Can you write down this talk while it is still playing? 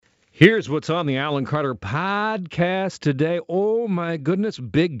Here's what's on the Alan Carter podcast today. Oh, my goodness.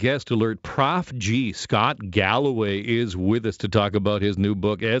 Big guest alert. Prof G. Scott Galloway is with us to talk about his new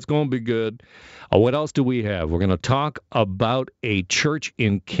book. It's going to be good. What else do we have? We're going to talk about a church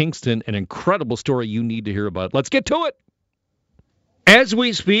in Kingston, an incredible story you need to hear about. Let's get to it. As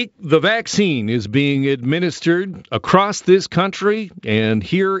we speak, the vaccine is being administered across this country and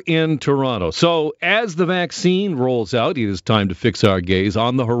here in Toronto. So as the vaccine rolls out, it is time to fix our gaze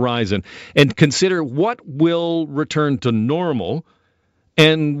on the horizon and consider what will return to normal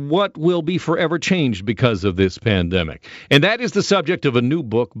and what will be forever changed because of this pandemic. And that is the subject of a new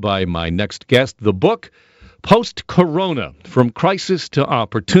book by my next guest, the book Post-Corona, From Crisis to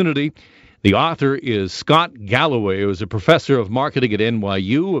Opportunity. The author is Scott Galloway, who is a professor of marketing at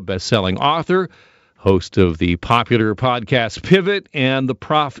NYU, a best-selling author, host of the popular podcast Pivot and the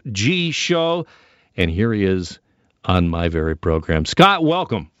Prof G Show. And here he is on my very program. Scott,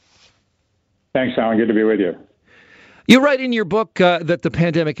 welcome. Thanks, Alan. Good to be with you. You write in your book that the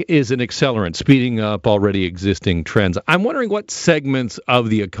pandemic is an accelerant, speeding up already existing trends. I'm wondering what segments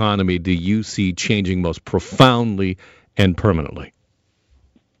of the economy do you see changing most profoundly and permanently?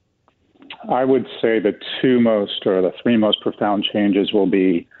 I would say the three most profound changes will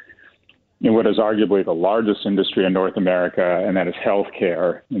be in what is arguably the largest industry in North America, and that is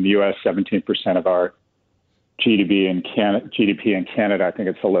healthcare. In the U.S., 17% of our GDP in Canada, I think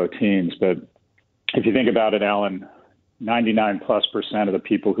it's the low teens. But if you think about it, Alan, 99+% of the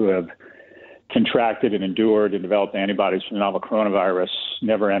people who have contracted and endured and developed antibodies for the novel coronavirus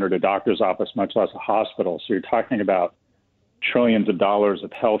never entered a doctor's office, much less a hospital. So you're talking about trillions of dollars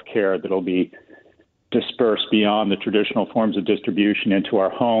of health care that will be dispersed beyond the traditional forms of distribution into our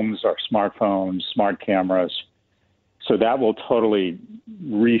homes, our smartphones, smart cameras. So that will totally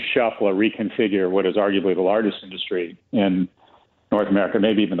reshuffle or reconfigure what is arguably the largest industry in North America,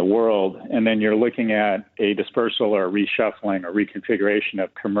 maybe even the world. And then you're looking at a dispersal or a reshuffling or reconfiguration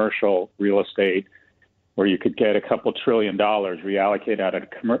of commercial real estate, where you could get a couple $1 trillion reallocated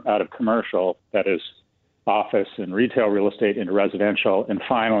out of commercial, that is office and retail real estate, into residential. And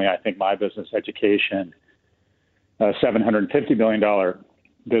finally, I think my business, education, a $750 billion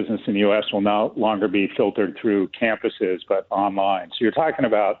business in the U.S. will no longer be filtered through campuses, but online. So you're talking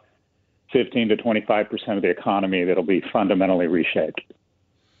about 15 to 25% of the economy that'll be fundamentally reshaped.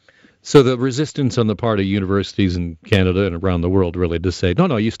 So the resistance on the part of universities in Canada and around the world really to say,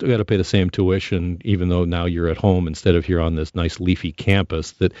 no, you still got to pay the same tuition, even though now you're at home instead of here on this nice leafy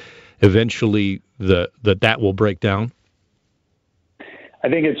campus, that eventually that will break down? I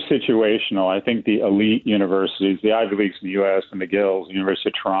think it's situational. I think the elite universities, the Ivy Leagues in the U.S., the McGills, the University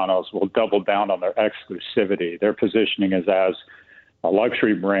of Toronto's, will double down on their exclusivity. Their positioning is as a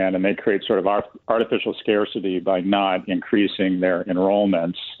luxury brand, and they create sort of artificial scarcity by not increasing their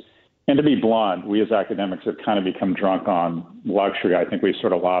enrollments. And to be blunt, we as academics have kind of become drunk on luxury. I think we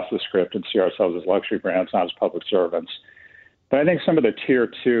sort of lost the script and see ourselves as luxury brands, not as public servants. But I think some of the tier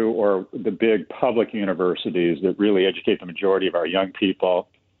two or the big public universities that really educate the majority of our young people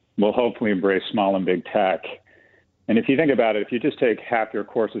will hopefully embrace small and big tech. And if you think about it, if you just take half your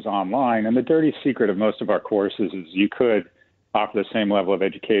courses online, and the dirty secret of most of our courses is you could offer the same level of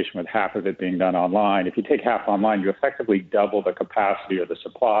education with half of it being done online. If you take half online, you effectively double the capacity or the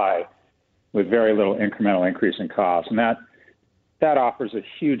supply with very little incremental increase in cost. And that offers a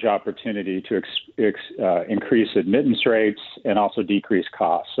huge opportunity to increase admittance rates and also decrease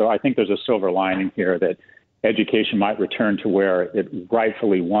costs. So I think there's a silver lining here that education might return to where it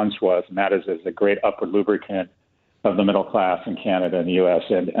rightfully once was, and that is as a great upward lubricant of the middle class in Canada and the U.S.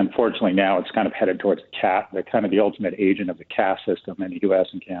 And unfortunately now it's kind of headed towards the ultimate agent of the caste system in the U.S.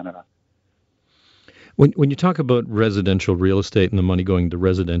 and Canada. When you talk about residential real estate and the money going to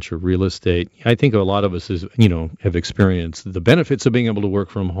residential real estate, I think a lot of us have experienced the benefits of being able to work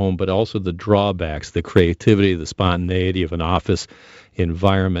from home, but also the drawbacks, the creativity, the spontaneity of an office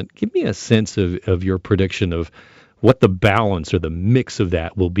environment. Give me a sense of your prediction of what the balance or the mix of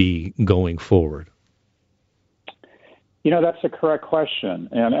that will be going forward. That's a correct question,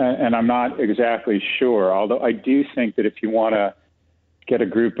 and I'm not exactly sure, although I do think that if you want to get a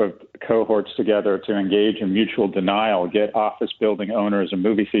group of cohorts together to engage in mutual denial, get office building owners and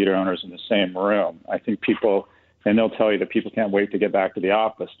movie theater owners in the same room, I think people, and they'll tell you that people can't wait to get back to the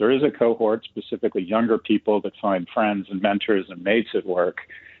office. There is a cohort, specifically younger people, that find friends and mentors and mates at work.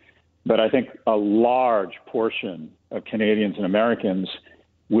 But I think a large portion of Canadians and Americans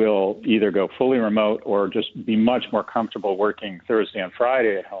will either go fully remote or just be much more comfortable working Thursday and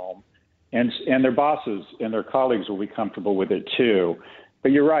Friday at home. And their bosses and their colleagues will be comfortable with it too.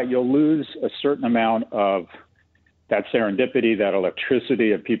 But you're right, you'll lose a certain amount of that serendipity, that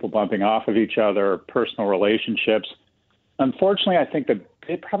electricity of people bumping off of each other, personal relationships. Unfortunately, I think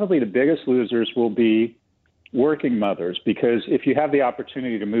that probably the biggest losers will be working mothers, because if you have the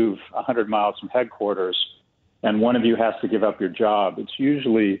opportunity to move 100 miles from headquarters and one of you has to give up your job, it's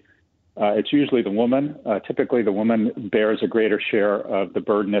usually the woman. Typically, the woman bears a greater share of the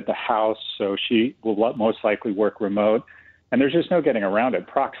burden at the house, so she will most likely work remote. And there's just no getting around it.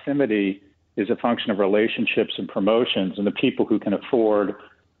 Proximity is a function of relationships and promotions, and the people who can afford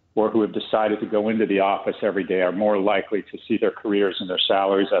or who have decided to go into the office every day are more likely to see their careers and their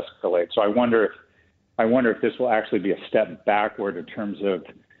salaries escalate. So I wonder if this will actually be a step backward in terms of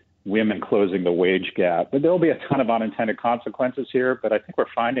women closing the wage gap. But there'll be a ton of unintended consequences here, but I think we're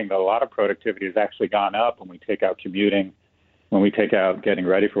finding that a lot of productivity has actually gone up when we take out commuting, when we take out getting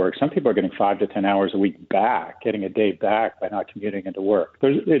ready for work. Some people are getting 5 to 10 hours a week back, getting a day back by not commuting into work.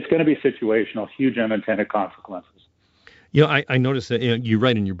 It's going to be situational, huge unintended consequences. You know, I noticed that you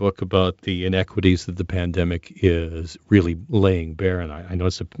write in your book about the inequities that the pandemic is really laying bare, and I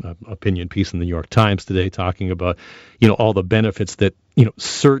noticed an opinion piece in the New York Times today talking about, all the benefits that,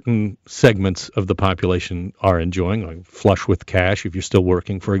 certain segments of the population are enjoying, like flush with cash if you're still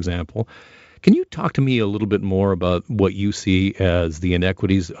working, for example. Can you talk to me a little bit more about what you see as the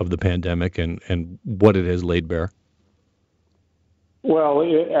inequities of the pandemic and what it has laid bare? Well,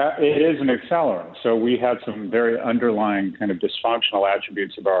 it is an accelerant. So we had some very underlying kind of dysfunctional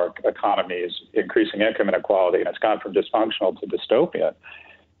attributes of our economies, increasing income inequality, and it's gone from dysfunctional to dystopian.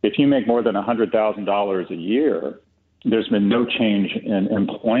 If you make more than $100,000 a year, there's been no change in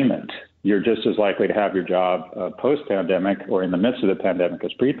employment. You're just as likely to have your job post-pandemic or in the midst of the pandemic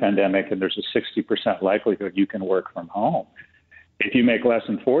as pre-pandemic, and there's a 60% likelihood you can work from home. If you make less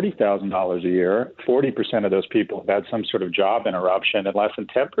than $40,000 a year, 40% of those people have had some sort of job interruption, and less than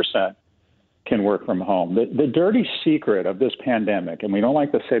 10% can work from home. The dirty secret of this pandemic, and we don't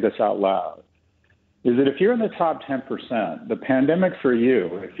like to say this out loud, is that if you're in the top 10%, the pandemic for you,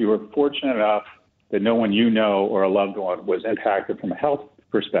 if you were fortunate enough that no one you know or a loved one was impacted from a health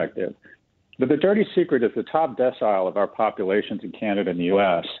perspective, but the dirty secret is the top decile of our populations in Canada and the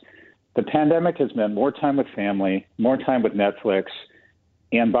U.S., the pandemic has meant more time with family, more time with Netflix,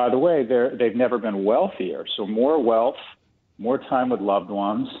 and by the way, they've never been wealthier. So more wealth, more time with loved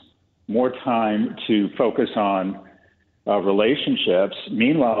ones, more time to focus on relationships.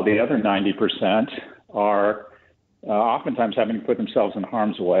 Meanwhile, the other 90% are oftentimes having to put themselves in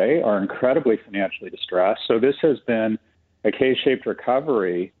harm's way, are incredibly financially distressed. So this has been a K-shaped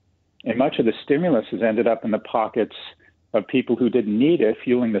recovery, and much of the stimulus has ended up in the pockets of people who didn't need it,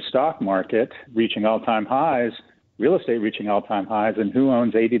 fueling the stock market, reaching all-time highs, real estate reaching all-time highs, and who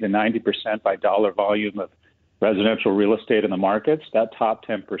owns 80 to 90% by dollar volume of residential real estate in the markets? That top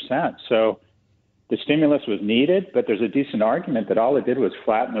 10%. So the stimulus was needed, but there's a decent argument that all it did was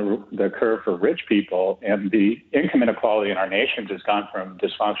flatten the curve for rich people, and the income inequality in our nations has gone from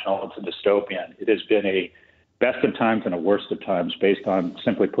dysfunctional to dystopian. It has been a best of times and a worst of times based on,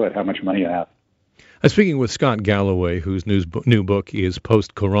 simply put, how much money you have. I'm speaking with Scott Galloway, whose new book is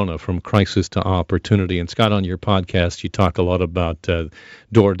Post-Corona, From Crisis to Opportunity. And Scott, on your podcast, you talk a lot about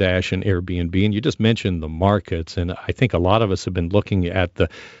DoorDash and Airbnb, and you just mentioned the markets. And I think a lot of us have been looking at the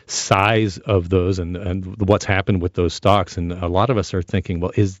size of those and what's happened with those stocks. And a lot of us are thinking,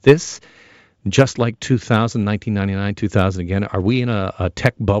 well, is this just like 2000, 1999, 2000 again? Are we in a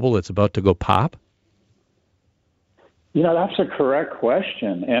tech bubble that's about to go pop? That's a correct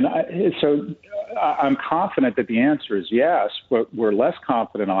question. And I'm confident that the answer is yes. What we're less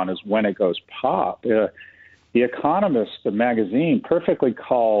confident on is when it goes pop. The Economist, the magazine, perfectly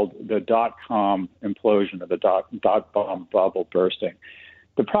called the dot-com implosion or the dot-bomb bubble bursting.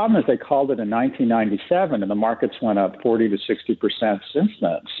 The problem is they called it in 1997, and the markets went up 40 to 60% since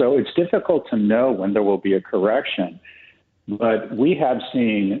then. So it's difficult to know when there will be a correction. But we have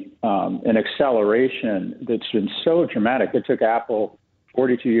seen an acceleration that's been so dramatic. It took Apple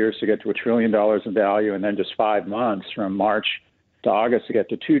 42 years to get to $1 trillion in value, and then just 5 months from March to August to get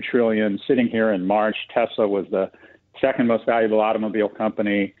to $2 trillion. Sitting here in March, Tesla was the second most valuable automobile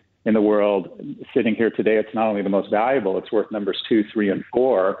company in the world. Sitting here today, it's not only the most valuable, it's worth numbers 2, 3, and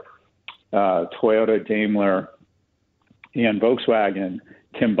 4. Toyota, Daimler, and Volkswagen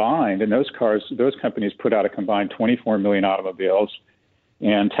combined, and those companies put out a combined 24 million automobiles,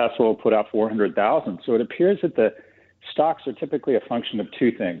 and Tesla will put out 400,000. So it appears that the stocks are typically a function of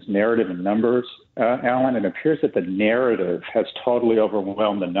two things, narrative and numbers, Alan. It appears that the narrative has totally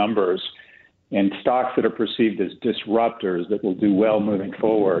overwhelmed the numbers, and stocks that are perceived as disruptors that will do well moving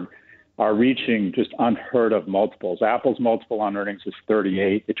forward are reaching just unheard of multiples. Apple's multiple on earnings is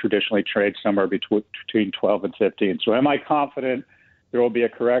 38. It traditionally trades somewhere between 12 and 15. So am I confident there will be a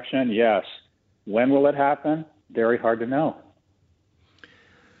correction? Yes. When will it happen? Very hard to know.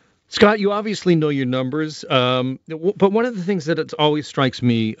 Scott, you obviously know your numbers, but one of the things that it always strikes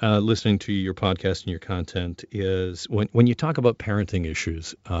me listening to your podcast and your content is when you talk about parenting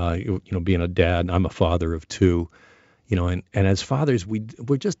issues, being a dad, I'm a father of two, and as fathers, we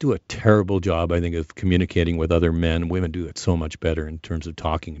just do a terrible job, I think, of communicating with other men. Women do it so much better in terms of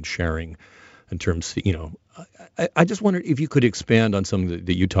talking and sharing, in terms, I just wondered if you could expand on something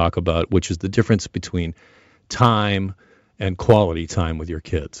that you talk about, which is the difference between time and quality time with your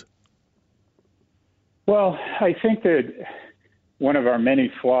kids. Well, I think that one of our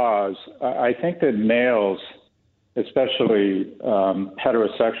many flaws, I think that males, especially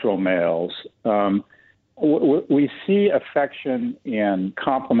heterosexual males, we see affection and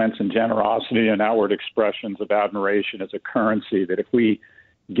compliments and generosity and outward expressions of admiration as a currency that if we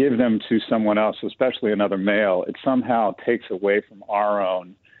give them to someone else, especially another male, it somehow takes away from our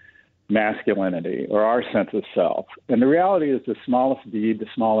own masculinity or our sense of self. And the reality is the smallest deed, the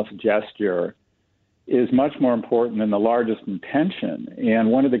smallest gesture is much more important than the largest intention.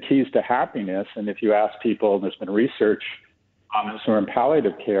 And one of the keys to happiness, and if you ask people, and there's been research on this, who are in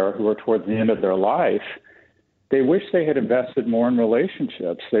palliative care, who are towards the end of their life, they wish they had invested more in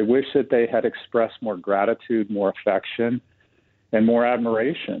relationships. They wish that they had expressed more gratitude, more affection, and more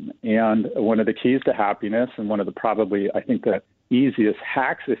admiration. And one of the keys to happiness, and one of the probably, I think, the easiest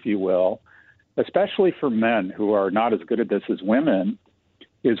hacks, if you will, especially for men who are not as good at this as women,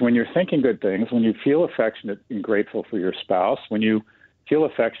 is when you're thinking good things, when you feel affectionate and grateful for your spouse, when you feel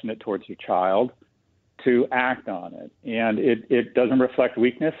affectionate towards your child, to act on it. And it doesn't reflect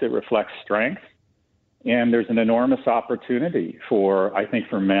weakness, it reflects strength. And there's an enormous opportunity I think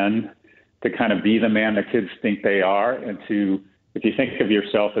for men to kind of be the man the kids think they are, and to, if you think of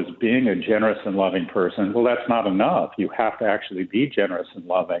yourself as being a generous and loving person, well, that's not enough. You have to actually be generous and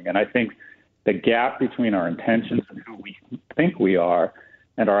loving. And I think the gap between our intentions and who we think we are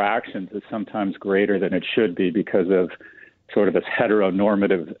and our actions is sometimes greater than it should be because of sort of this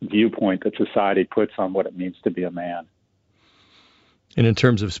heteronormative viewpoint that society puts on what it means to be a man. And in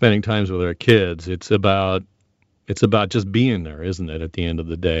terms of spending time with our kids, it's about just being there, isn't it, at the end of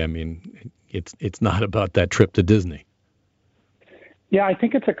the day? I mean, it's not about that trip to Disney. Yeah, I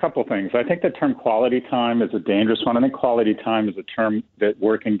think it's a couple things. I think the term quality time is a dangerous one. I think quality time is a term that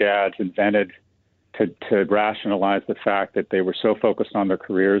working dads invented to rationalize the fact that they were so focused on their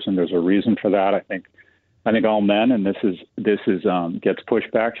careers, and there's a reason for that. I think all men, and this is gets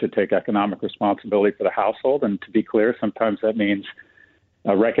pushed back, should take economic responsibility for the household. And to be clear, sometimes that means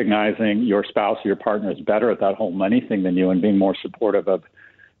recognizing your spouse or your partner is better at that whole money thing than you, and being more supportive of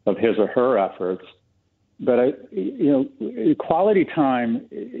his or her efforts. But quality time,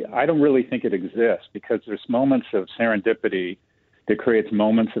 I don't really think it exists, because there's moments of serendipity that creates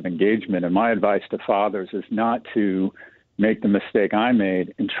moments of engagement. And my advice to fathers is not to make the mistake I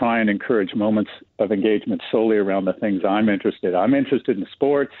made and try and encourage moments of engagement solely around the things I'm interested in. I'm interested in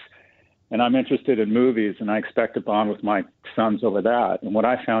sports, and I'm interested in movies, and I expect to bond with my sons over that. And what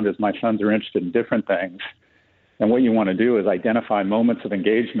I found is my sons are interested in different things. And what you want to do is identify moments of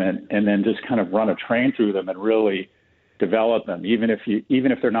engagement and then just kind of run a train through them and really develop them, even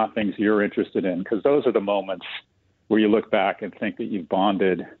if they're not things you're interested in, because those are the moments where you look back and think that you've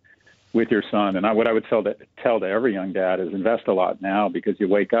bonded with your son. And what I would tell to every young dad is invest a lot now, because you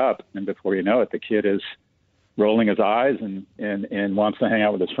wake up and before you know it, the kid is rolling his eyes and wants to hang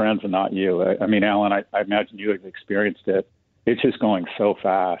out with his friends and not you. I mean, Alan, I imagine you have experienced it. It's just going so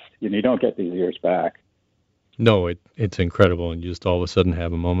fast. You don't get these years back. No, it's incredible, and you just all of a sudden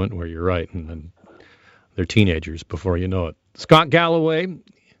have a moment where you're right, and then they're teenagers before you know it. Scott Galloway,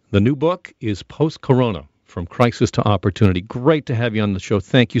 the new book is Post-Corona, From Crisis to Opportunity. Great to have you on the show.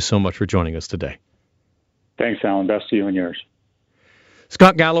 Thank you so much for joining us today. Thanks, Alan. Best to you and yours.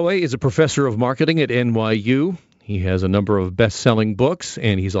 Scott Galloway is a professor of marketing at NYU. He has a number of best-selling books,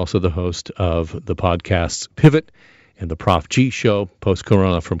 and he's also the host of the podcasts Pivot and the Prof G Show.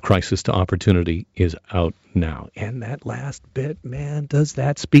 Post-Corona, From Crisis to Opportunity is out now. And that last bit, man, does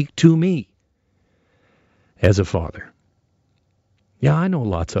that speak to me as a father? Yeah, I know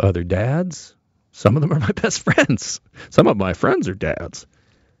lots of other dads. Some of them are my best friends. Some of my friends are dads.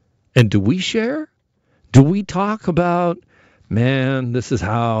 And do we share? Do we talk about, man, this is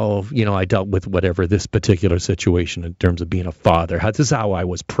how, I dealt with whatever this particular situation in terms of being a father. This is how I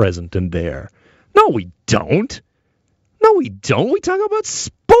was present and there. No, we don't. No, we don't. We talk about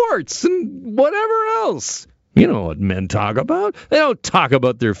sports and whatever else. You know what men talk about. They don't talk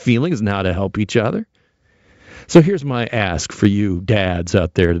about their feelings and how to help each other. So here's my ask for you dads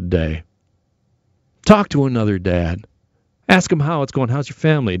out there today. Talk to another dad. Ask him how it's going. How's your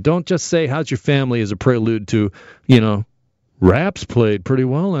family? Don't just say, how's your family as a prelude to, Raps played pretty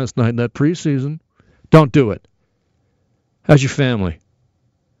well last night in that preseason. Don't do it. How's your family?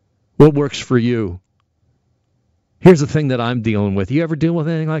 What works for you? Here's the thing that I'm dealing with. You ever deal with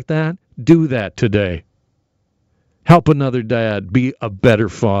anything like that? Do that today. Help another dad be a better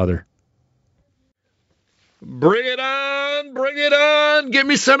father. Bring it on, bring it on. Give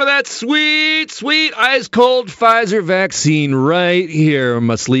me some of that sweet, sweet ice-cold Pfizer vaccine right here.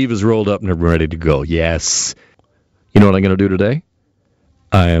 My sleeve is rolled up and I'm ready to go. Yes. You know what I'm going to do today?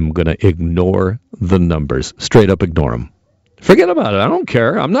 I am going to ignore the numbers. Straight up ignore them. Forget about it. I don't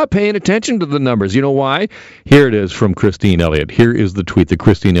care. I'm not paying attention to the numbers. You know why? Here it is from Christine Elliott. Here is the tweet that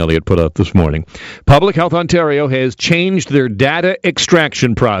Christine Elliott put out this morning. Public Health Ontario has changed their data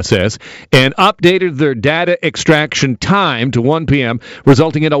extraction process and updated their data extraction time to 1 p.m.,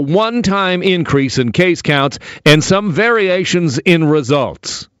 resulting in a one-time increase in case counts and some variations in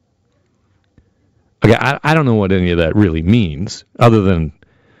results. Okay, I don't know what any of that really means, other than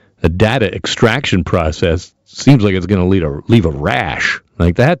a data extraction process seems like it's going to leave a rash.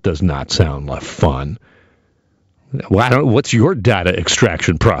 Like, that does not sound like fun. What's your data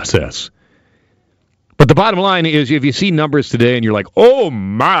extraction process? But the bottom line is, if you see numbers today and you're like, oh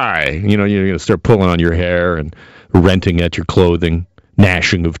my, you're going to start pulling on your hair and renting at your clothing,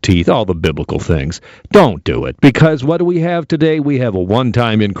 gnashing of teeth, all the biblical things. Don't do it. Because what do we have today? We have a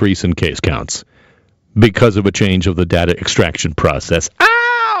one-time increase in case counts because of a change of the data extraction process.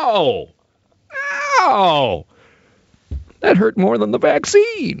 Ow! Ow! That hurt more than the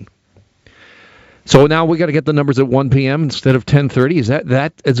vaccine. So now we got to get the numbers at 1 p.m. instead of 10:30.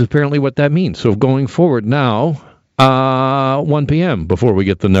 That is apparently what that means. So going forward now, 1 p.m. before we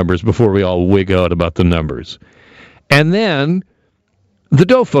get the numbers, before we all wig out about the numbers. And then the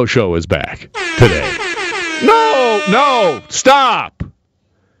Dofo show is back today. No, stop.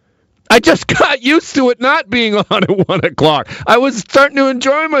 I just got used to it not being on at 1 o'clock. I was starting to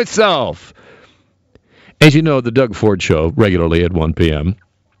enjoy myself. As you know, the Doug Ford Show, regularly at 1 p.m.,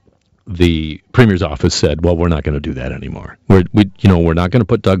 the Premier's office said, well, we're not going to do that anymore. We're not going to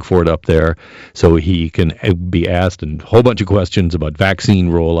put Doug Ford up there so he can be asked a whole bunch of questions about vaccine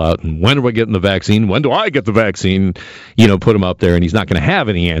rollout and when are we getting the vaccine? When do I get the vaccine? Put him up there, and he's not going to have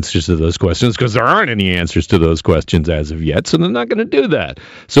any answers to those questions because there aren't any answers to those questions as of yet, so they're not going to do that.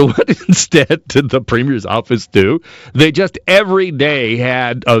 So what instead did the Premier's office do? They just every day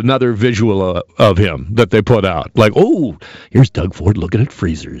had another visual of him that they put out. Like, oh, here's Doug Ford looking at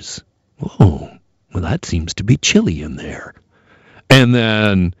freezers. Oh, well, that seems to be chilly in there. And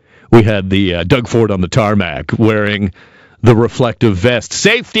then we had the Doug Ford on the tarmac wearing the reflective vest.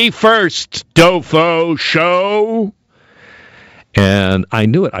 Safety first, Dofo show. And I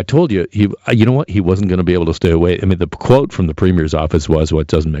knew it. I told you, you know what? He wasn't going to be able to stay away. I mean, the quote from the Premier's office was, well, it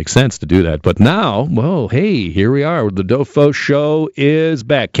doesn't make sense to do that. But now, well, hey, here we are. The Dofo show is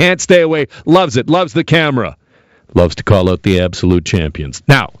back. Can't stay away. Loves it. Loves the camera. Loves to call out the absolute champions.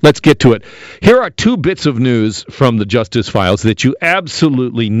 Now, let's get to it. Here are two bits of news from the Justice Files that you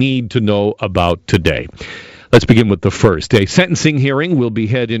absolutely need to know about today. Let's begin with the first. A sentencing hearing will be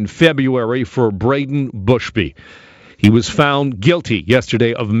held in February for Braden Bushby. He was found guilty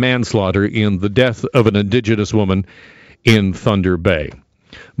yesterday of manslaughter in the death of an Indigenous woman in Thunder Bay.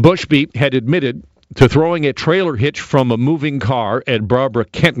 Bushby had admitted to throwing a trailer hitch from a moving car at Barbara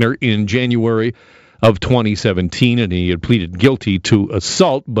Kentner in January of 2017, and he had pleaded guilty to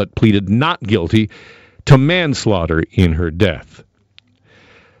assault, but pleaded not guilty to manslaughter in her death.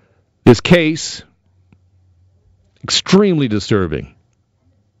 This case, extremely disturbing.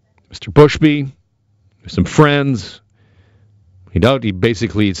 Mr. Bushby, some friends, he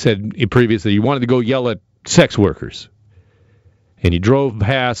basically said previously he wanted to go yell at sex workers. And he drove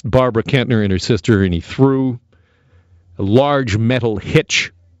past Barbara Kentner and her sister, and he threw a large metal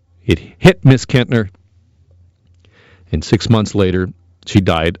hitch. It hit Miss Kentner, and 6 months later, she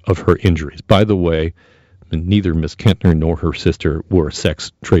died of her injuries. By the way, neither Miss Kentner nor her sister were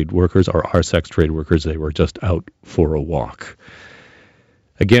sex trade workers or are sex trade workers. They were just out for a walk.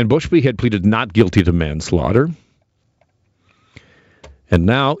 Again, Bushby had pleaded not guilty to manslaughter, and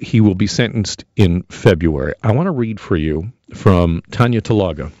now he will be sentenced in February. I want to read for you from Tanya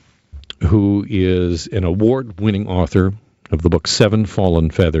Talaga, who is an award-winning author of the book Seven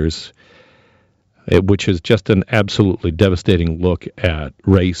Fallen Feathers, which is just an absolutely devastating look at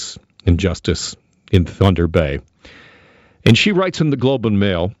race and justice in Thunder Bay. And she writes in the Globe and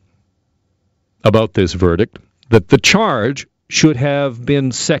Mail about this verdict that the charge should have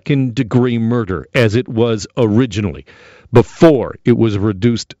been second-degree murder, as it was originally, before it was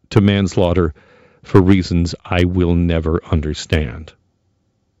reduced to manslaughter for reasons I will never understand.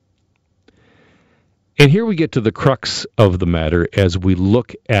 And here we get to the crux of the matter as we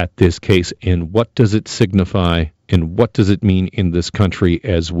look at this case and what does it signify and what does it mean in this country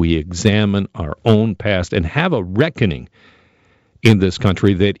as we examine our own past and have a reckoning in this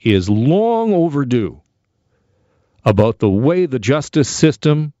country that is long overdue about the way the justice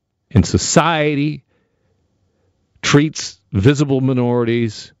system and society treats visible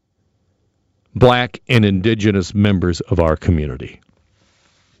minorities, black and indigenous members of our community.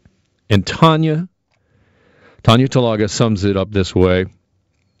 And Tanya Talaga sums it up this way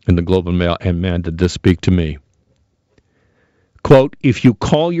in the Globe and Mail, and man, did this speak to me. Quote, if you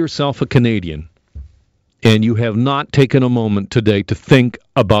call yourself a Canadian and you have not taken a moment today to think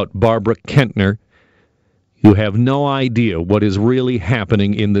about Barbara Kentner, you have no idea what is really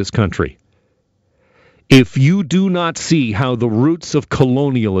happening in this country. If you do not see how the roots of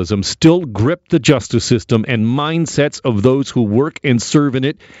colonialism still grip the justice system and mindsets of those who work and serve in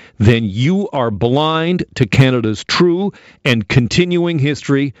it, then you are blind to Canada's true and continuing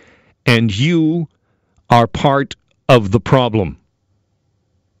history, and you are part of the problem.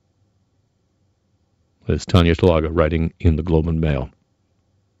 That's Tanya Talaga writing in the Globe and Mail.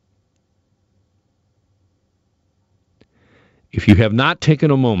 If you have not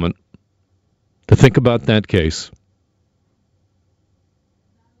taken a moment to think about that case,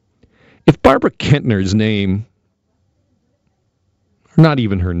 if Barbara Kentner's name, or not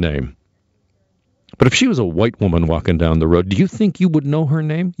even her name, but if she was a white woman walking down the road, do you think you would know her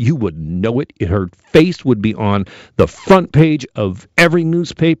name? You would know it. Her face would be on the front page of every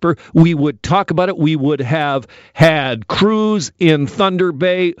newspaper. We would talk about it. We would have had crews in Thunder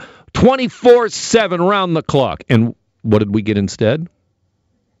Bay 24/7 round the clock. And what did we get instead?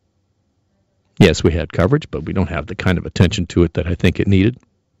 Yes, we had coverage, but we don't have the kind of attention to it that I think it needed.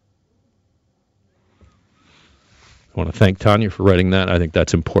 I want to thank Tanya for writing that. I think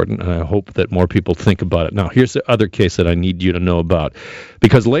that's important, and I hope that more people think about it. Now, here's the other case that I need you to know about.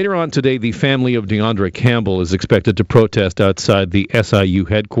 Because later on today, the family of DeAndre Campbell is expected to protest outside the SIU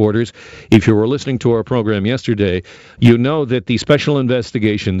headquarters. If you were listening to our program yesterday, you know that the Special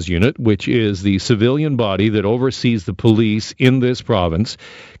Investigations Unit, which is the civilian body that oversees the police in this province,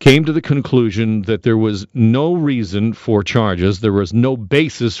 came to the conclusion that there was no reason for charges, there was no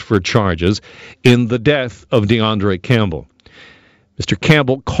basis for charges in the death of DeAndre Campbell. Mr.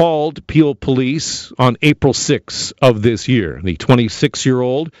 Campbell called Peel Police on April 6th of this year. The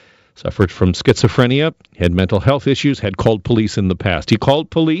 26-year-old suffered from schizophrenia, had mental health issues, had called police in the past. He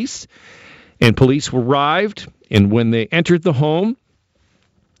called police, and police arrived, and when they entered the home,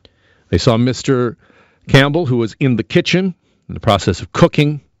 they saw Mr. Campbell, who was in the kitchen in the process of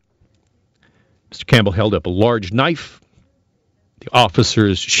cooking. Mr. Campbell held up a large knife. The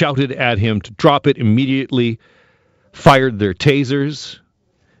officers shouted at him to drop it immediately, fired their tasers.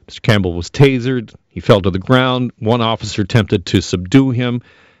 Mr. Campbell was tasered. He fell to the ground. One officer attempted to subdue him.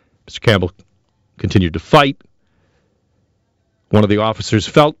 Mr. Campbell continued to fight. One of the officers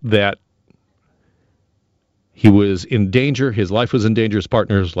felt that he was in danger. His life was in danger. His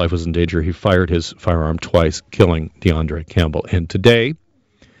partner's life was in danger. He fired his firearm twice, killing DeAndre Campbell. And today,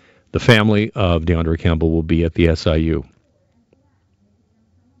 the family of DeAndre Campbell will be at the SIU.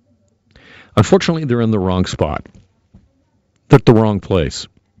 Unfortunately, they're in the wrong spot. They're at the wrong place.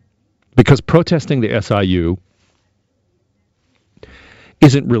 Because protesting the SIU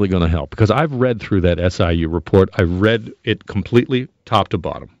isn't really going to help. Because I've read through that SIU report. I've read it completely top to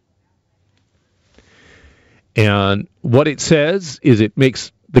bottom. And what it says is it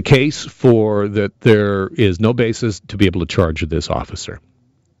makes the case for that there is no basis to be able to charge this officer.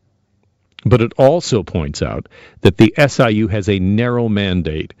 But it also points out that the SIU has a narrow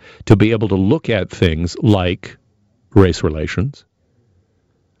mandate to be able to look at things like race relations,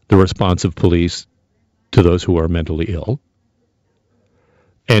 the response of police to those who are mentally ill.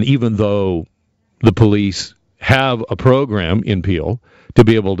 And even though the police have a program in Peel to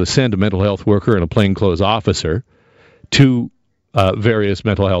be able to send a mental health worker and a plainclothes officer to various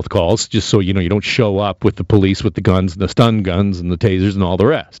mental health calls, just so you know you don't show up with the police with the guns and the stun guns and the tasers and all the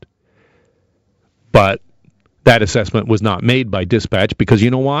rest. But that assessment was not made by dispatch because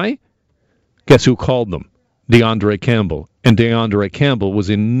you know why? Guess who called them? DeAndre Campbell. And DeAndre Campbell was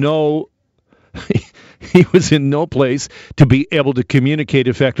in no he was in no place to be able to communicate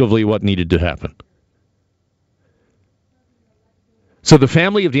effectively what needed to happen. So the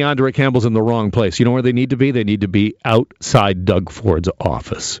family of DeAndre Campbell's in the wrong place. You know where they need to be? They need to be outside Doug Ford's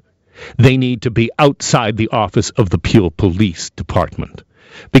office. They need to be outside the office of the Peel Police Department.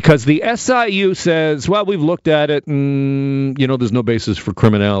 Because the SIU says, well, we've looked at it and, there's no basis for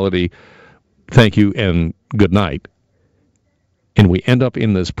criminality. Thank you and good night. And we end up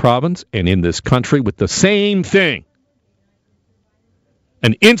in this province and in this country with the same thing.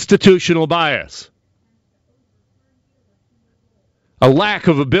 An institutional bias. A lack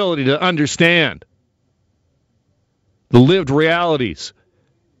of ability to understand the lived realities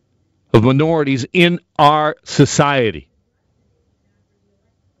of minorities in our society.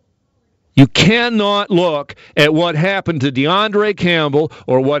 You cannot look at what happened to DeAndre Campbell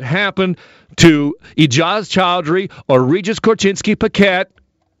or what happened to Ijaz Chowdhury or Regis Korchinski-Paquette.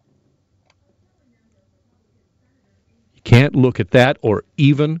 You can't look at that or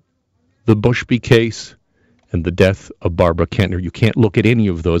even the Bushby case and the death of Barbara Kentner. You can't look at any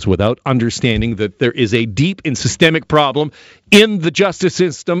of those without understanding that there is a deep and systemic problem in the justice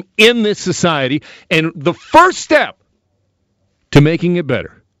system, in this society, and the first step to making it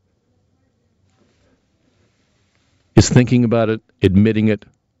better is thinking about it, admitting it,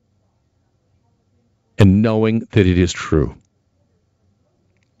 and knowing that it is true.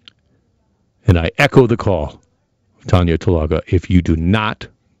 And I echo the call of Tanya Talaga. If you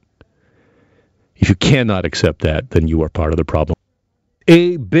cannot accept that, then you are part of the problem.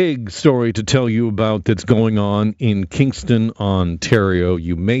 A big story to tell you about that's going on in Kingston, Ontario.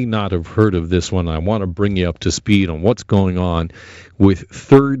 You may not have heard of this one. I want to bring you up to speed on what's going on with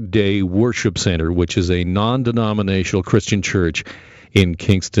Third Day Worship Center, which is a non-denominational Christian church in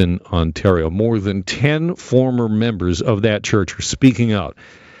Kingston, Ontario. More than 10 former members of that church are speaking out.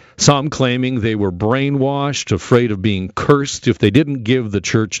 Some claiming they were brainwashed, afraid of being cursed if they didn't give the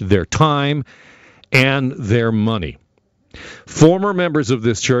church their time and their money. Former members of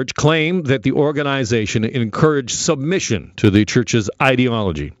this church claim that the organization encouraged submission to the church's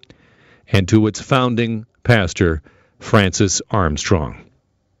ideology and to its founding pastor, Francis Armstrong.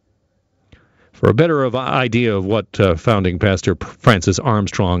 For a better idea of what founding pastor Francis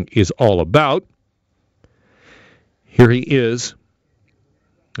Armstrong is all about, here he is,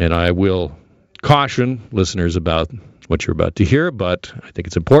 and I will caution listeners about what you're about to hear, but I think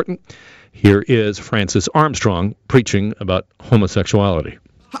it's important. Here is Francis Armstrong preaching about homosexuality.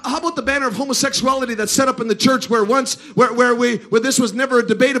 How about the banner of homosexuality that's set up in the church where this was never a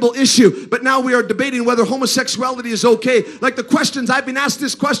debatable issue, but now we are debating whether homosexuality is okay? Like the questions, I've been asked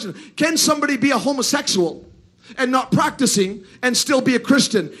this question: can somebody be a homosexual and not practicing and still be a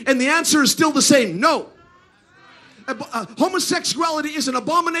Christian? And the answer is still the same: no. Homosexuality is an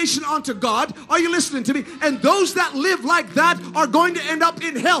abomination unto God. Are you listening to me? And those that live like that are going to end up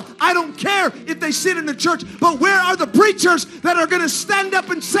in hell. I don't care if they sit in the church, but where are the preachers that are going to stand up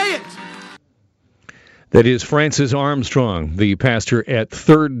and say it? That is Francis Armstrong, the pastor at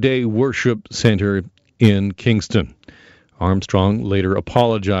Third Day Worship Center in Kingston. Armstrong later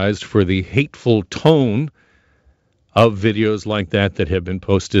apologized for the hateful tone of videos like that have been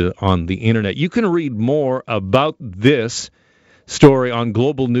posted on the internet. You can read more about this story on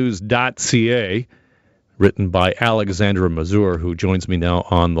globalnews.ca, written by Alexandra Mazur, who joins me now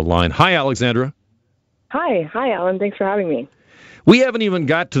on the line. Hi, Alexandra. Hi, Alan. Thanks for having me. We haven't even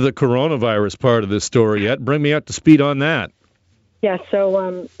got to the coronavirus part of this story yet. Bring me up to speed on that. Yeah,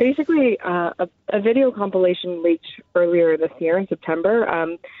 so basically a video compilation leaked earlier this year in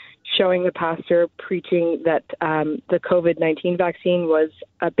September showing the pastor preaching that the COVID-19 vaccine was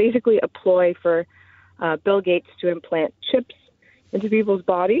basically a ploy for Bill Gates to implant chips into people's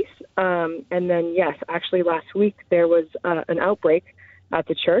bodies. And then, yes, actually last week there was an outbreak at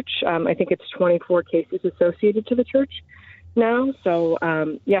the church. I think it's 24 cases associated to the church now. So,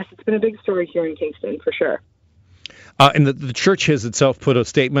 yes, it's been a big story here in Kingston for sure. And the church has itself put a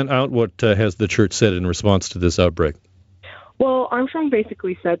statement out. What has the church said in response to this outbreak? Well, Armstrong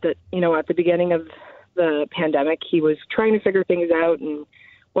basically said that, at the beginning of the pandemic, he was trying to figure things out, and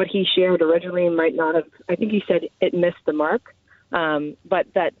what he shared originally might not have, I think he said it missed the mark, but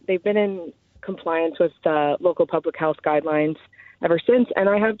that they've been in compliance with local public health guidelines ever since. And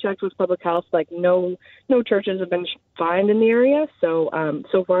I have checked with public health, no churches have been fined in the area. So,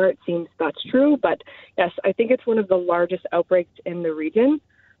 so far it seems that's true. But yes, I think it's one of the largest outbreaks in the region.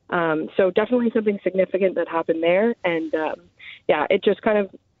 So definitely something significant that happened there. And it just kind of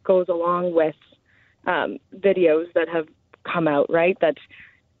goes along with videos that have come out, right? That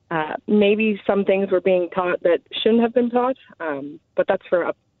maybe some things were being taught that shouldn't have been taught. But that's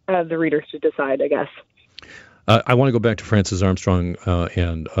for the readers to decide, I guess. I want to go back to Francis Armstrong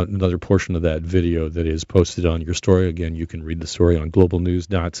and another portion of that video that is posted on your story. Again, you can read the story on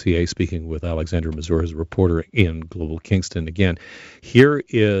globalnews.ca, speaking with Alexandra Mazur, who's a reporter in Global Kingston. Again, here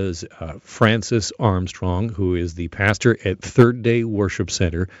is Francis Armstrong, who is the pastor at Third Day Worship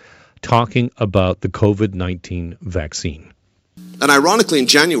Center, talking about the COVID-19 vaccine. And ironically, in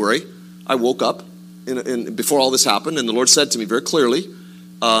January, I woke up before all this happened, and the Lord said to me very clearly,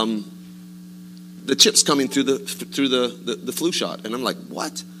 the chip's coming through the flu shot. And I'm like,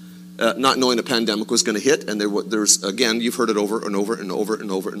 what? Not knowing a pandemic was going to hit. And there's, again, you've heard it over and over and over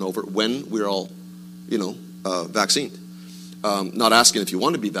and over and over, when we're all, vaccinated. Not asking if you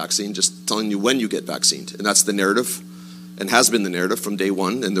want to be vaccinated, just telling you when you get vaccinated. And that's the narrative, and has been the narrative from day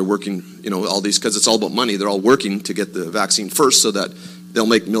one. And they're working, all these, because it's all about money. They're all working to get the vaccine first so that they'll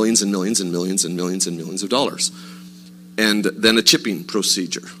make millions and millions and millions and millions and millions of dollars. And then a chipping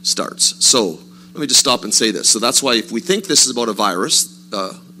procedure starts. So let me just stop and say this. So that's why if we think this is about a virus,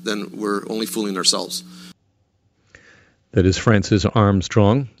 then we're only fooling ourselves. That is Francis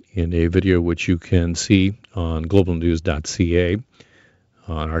Armstrong in a video which you can see on globalnews.ca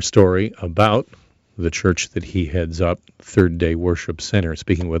on our story about the church that he heads up, Third Day Worship Center,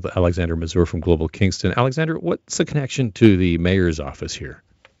 speaking with Alexandra Mazur from Global Kingston. Alexandra, what's the connection to the mayor's office here?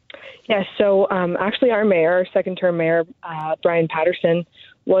 Yes, so actually our mayor, second-term mayor, Brian Patterson,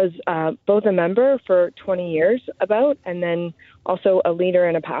 was both a member for 20 years and then also a leader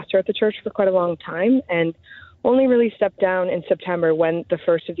and a pastor at the church for quite a long time, and only really stepped down in September when the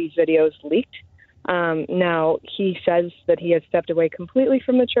first of these videos leaked. Now, he says that he has stepped away completely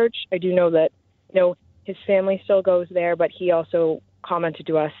from the church. I do know that, his family still goes there, but he also commented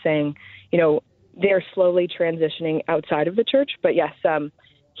to us saying, they're slowly transitioning outside of the church. But yes,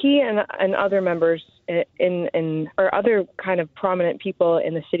 he and other members or other kind of prominent people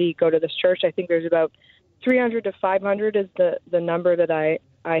in the city go to this church. I think there's about 300 to 500 is the number that I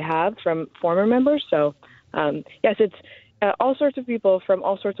have from former members. So, yes, it's all sorts of people from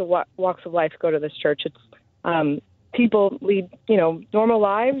all sorts of walks of life go to this church. It's people lead, normal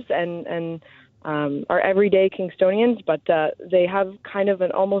lives and are everyday Kingstonians, but they have kind of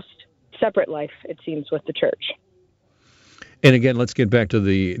an almost separate life, it seems, with the church. And again, let's get back to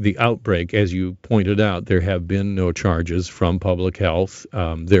the outbreak. As you pointed out, there have been no charges from public health.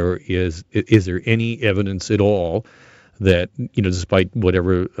 Is there any evidence at all that, despite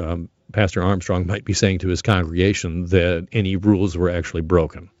whatever Pastor Armstrong might be saying to his congregation, that any rules were actually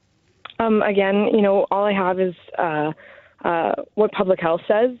broken? Again, all I have is what public health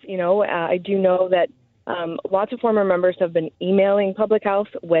says. I do know that lots of former members have been emailing public health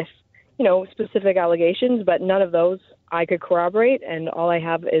with, specific allegations, but none of those I could corroborate, and all I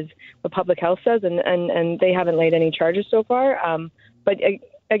have is what public health says, and they haven't laid any charges so far. But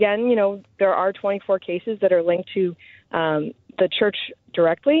again, there are 24 cases that are linked to the church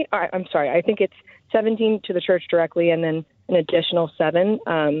directly. I'm sorry, I think it's 17 to the church directly, and then an additional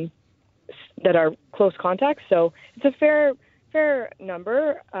 7 that are close contacts. So it's a fair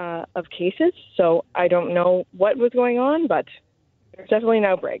number of cases. So I don't know what was going on, but there's definitely an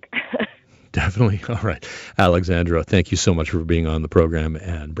outbreak. Definitely. All right. Alexandra, thank you so much for being on the program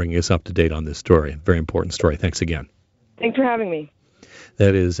and bringing us up to date on this story. Very important story. Thanks again. Thanks for having me.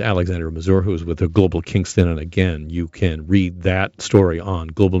 That is Alexandra Mazur, who is with the Global Kingston. And again, you can read that story on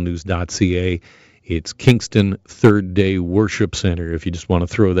globalnews.ca. It's Kingston Third Day Worship Center. If you just want to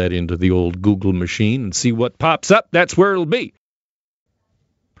throw that into the old Google machine and see what pops up, that's where it'll be.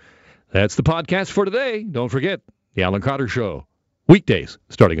 That's the podcast for today. Don't forget, The Alan Carter Show. Weekdays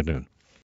starting at noon.